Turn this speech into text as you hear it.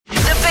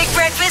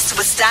Breakfast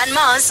with Stan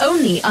Mars.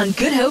 Only on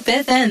Good Hope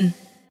FM.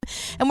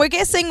 And we're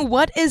guessing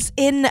what is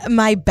in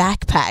my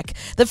backpack.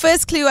 The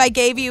first clue I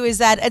gave you is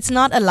that it's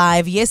not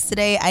alive.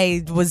 Yesterday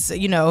I was,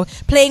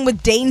 playing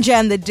with danger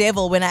and the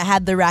devil when I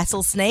had the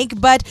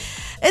rattlesnake. But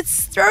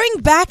it's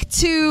throwing back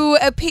to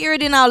a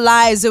period in our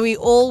lives where we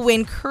all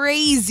went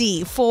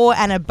crazy for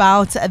and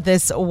about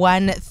this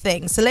one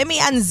thing. So let me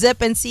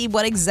unzip and see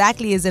what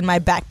exactly is in my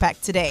backpack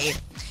today.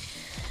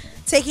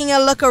 Taking a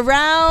look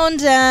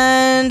around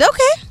and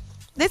okay,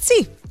 let's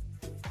see.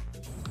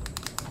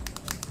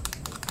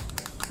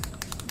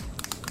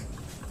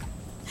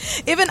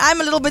 Even I'm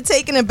a little bit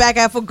taken aback.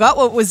 I forgot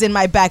what was in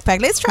my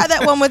backpack. Let's try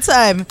that one more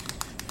time.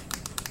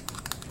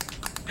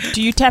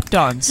 Do you tap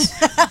dance?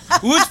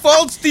 Whose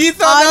false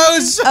teeth are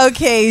those?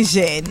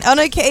 Occasion. On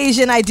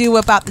occasion, I do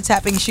whip out the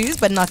tapping shoes,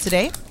 but not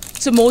today.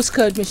 It's a Morse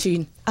code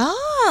machine.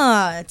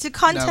 To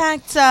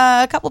contact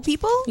a couple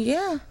people?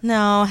 Yeah.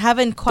 No,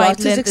 haven't quite That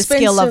is learned the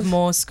skill of expensive.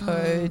 Morse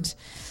code.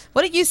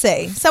 What did you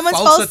say? Someone's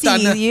False false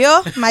teeth.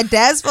 Satana. My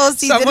dad's false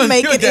teeth didn't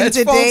make your it in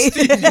dad's false today.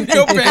 teeth in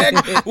your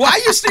bag. Why are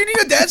you stealing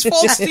your dad's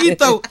false teeth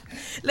though?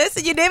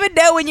 Listen, you never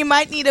know when you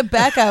might need a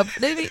backup.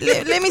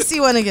 Let me see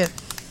one again.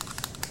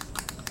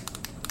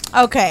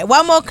 Okay,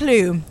 one more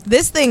clue.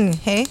 This thing,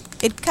 hey,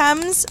 it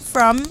comes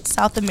from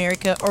South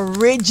America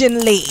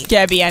originally.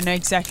 Gabby, I know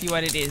exactly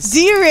what it is.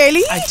 Do you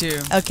really? I do.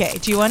 Okay,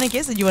 do you want to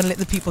guess or do you want to let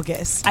the people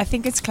guess? I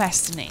think it's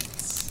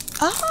clastinates.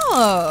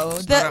 Oh,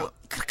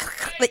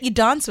 that you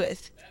dance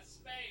with.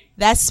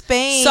 That's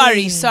Spain.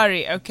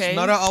 Sorry, okay.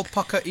 Not an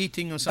alpaca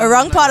eating or something. A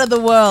wrong like part that. of the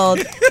world.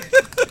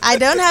 I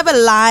don't have a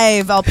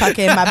live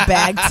alpaca in my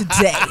bag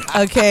today,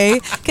 okay?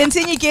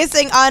 Continue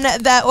guessing on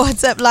that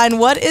WhatsApp line.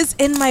 What is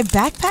in my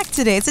backpack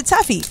today? It's a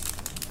toughie.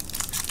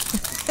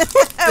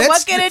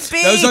 What can it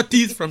be? Those are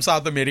teeth from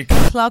South America.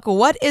 Clark,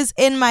 what is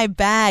in my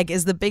bag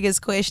is the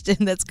biggest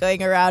question that's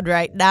going around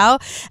right now.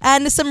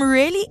 And some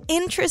really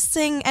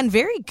interesting and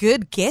very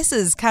good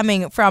guesses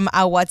coming from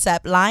our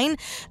WhatsApp line.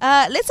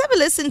 Let's have a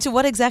listen to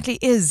what exactly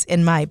is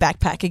in my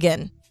backpack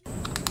again.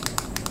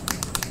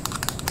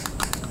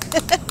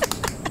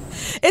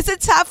 It's a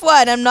tough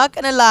one. I'm not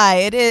going to lie.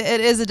 It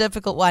is a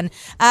difficult one.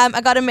 I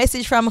got a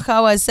message from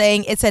Khawa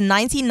saying it's a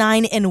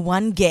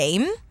 99-in-1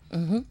 game.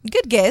 Mm-hmm.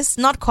 Good guess.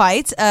 Not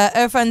quite.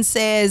 Irfan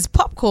says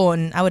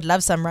popcorn. I would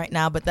love some right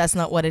now, but that's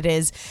not what it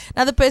is.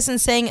 Another person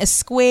saying a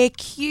square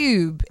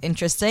cube.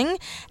 Interesting.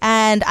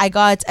 And I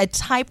got a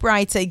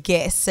typewriter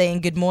guess saying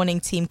good morning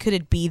team. Could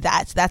it be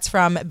that? That's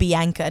from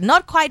Bianca.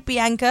 Not quite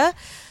Bianca.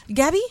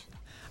 Gabby?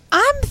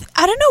 I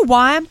don't know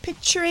why I'm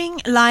picturing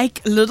like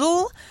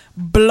little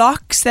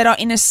blocks that are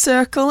in a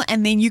circle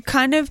and then you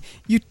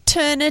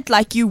turn it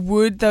like you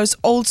would those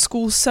old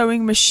school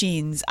sewing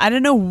machines. I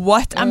don't know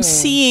what I'm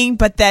seeing,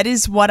 but that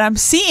is what I'm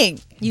seeing.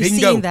 You're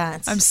Bingo. seeing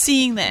that. I'm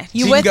seeing that.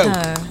 You Bingo. with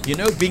her? You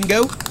know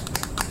bingo?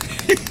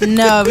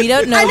 No, we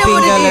don't know I know bingo,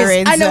 what it is.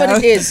 Lorenzo. I know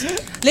what it is.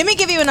 Let me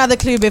give you another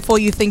clue before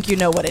you think you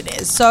know what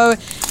it is. So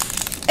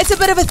it's a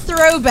bit of a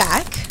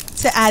throwback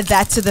to add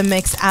that to the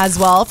mix as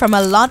well from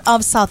a lot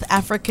of South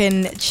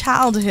African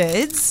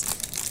childhoods.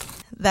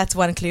 That's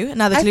one clue.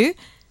 Another clue.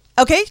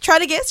 Okay, try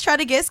to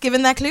guess,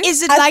 given that clue.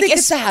 Is it I like think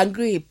it's a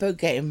Hungry Hippo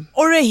game.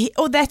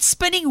 or that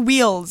spinning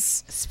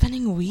wheels?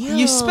 Spinning wheel.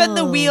 You spin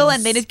the wheel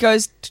and then it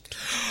goes.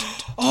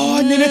 Oh,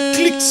 and then it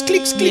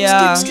clicks.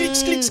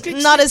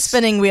 Not a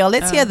spinning wheel.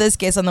 Let's hear this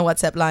guess on the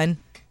WhatsApp line.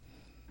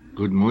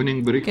 Good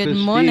morning, breakfast Good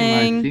morning.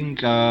 team. I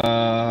think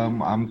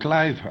I'm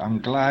Clive. Hi, from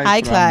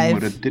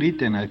Clive.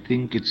 Retreat, and I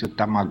think it's a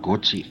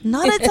Tamagotchi.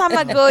 Not a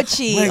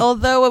Tamagotchi,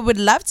 although I would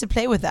love to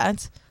play with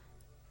that.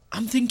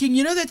 I'm thinking,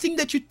 you know that thing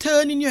that you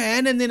turn in your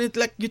hand and then it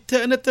like you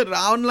turn it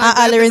around like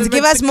that. Lorenzo, and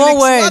give it us makes more it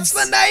clicks. words.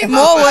 What's the name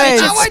More of it?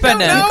 words. Now I don't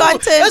Spinner. know. You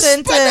can't turn, A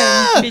turn,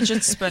 spinner.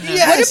 Fidget spinner.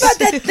 Yes. What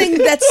about that thing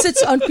that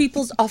sits on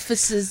people's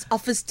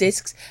office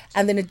desks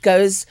and then it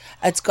goes,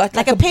 it's got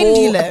Like like, a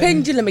pendulum. Ball, a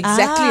pendulum,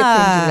 exactly a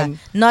pendulum.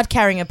 Not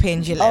carrying a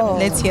pendulum.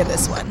 Let's hear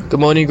this one. Good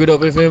morning, Good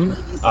Hope FM.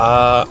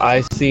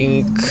 I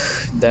think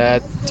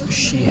that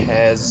she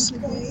has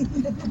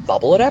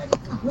bubble wrap.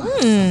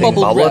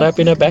 Bubble wrap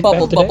in her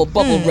backpack today.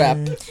 Bubble wrap.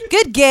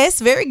 Good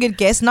guess. Very good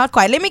guess. Not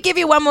quite. Let me give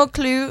you one more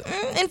clue.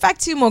 In fact,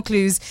 two more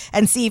clues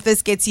and see if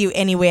this gets you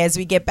anywhere as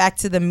we get back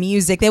to the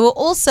music. They were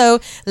also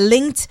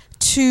linked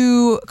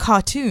to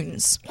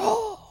cartoons.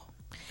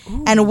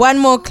 And one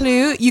more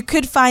clue. You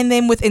could find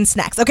them within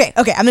snacks. Okay.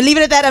 I'm going to leave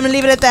it at that.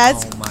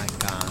 Oh my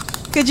God.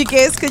 Could you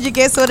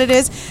guess what it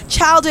is?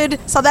 Childhood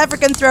South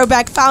African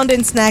throwback found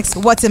in snacks.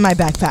 What's in my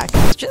backpack?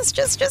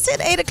 Just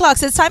hit 8 o'clock.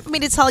 So it's time for me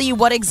to tell you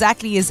what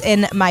exactly is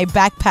in my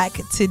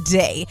backpack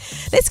today.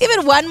 Let's give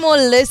it one more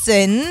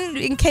listen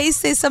in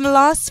case there's some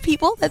lost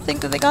people that think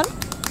that they got it.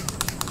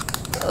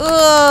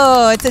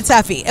 Oh, it's a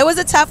toughie. It was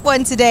a tough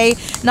one today.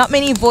 Not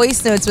many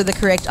voice notes were the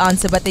correct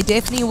answer, but there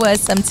definitely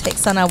was some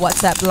text on our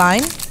WhatsApp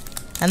line.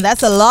 And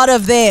that's a lot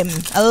of them.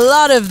 A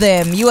lot of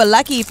them. You are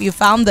lucky if you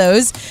found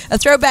those. A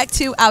throwback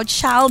to our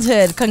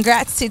childhood.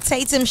 Congrats to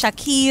Tatum,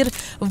 Shakir,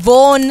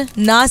 Vaughn,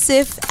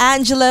 Nasif,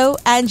 Angelo,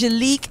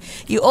 Angelique.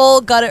 You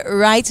all got it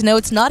right. No,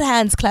 it's not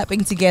hands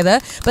clapping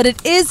together, but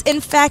it is in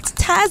fact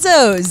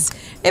Tazos.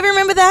 Ever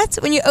remember that?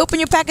 When you open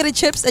your packet of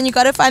chips and you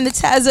got to find the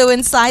Tazo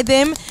inside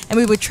them, and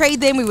we would trade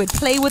them, we would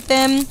play with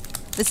them.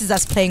 This is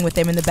us playing with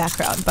them in the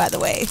background, by the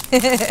way.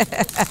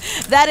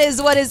 That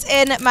is what is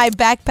in my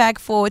backpack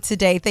for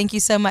today. Thank you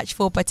so much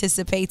for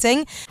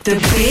participating. The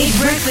Big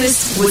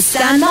Breakfast with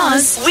Stan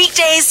Mars.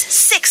 Weekdays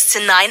 6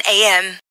 to 9 a.m.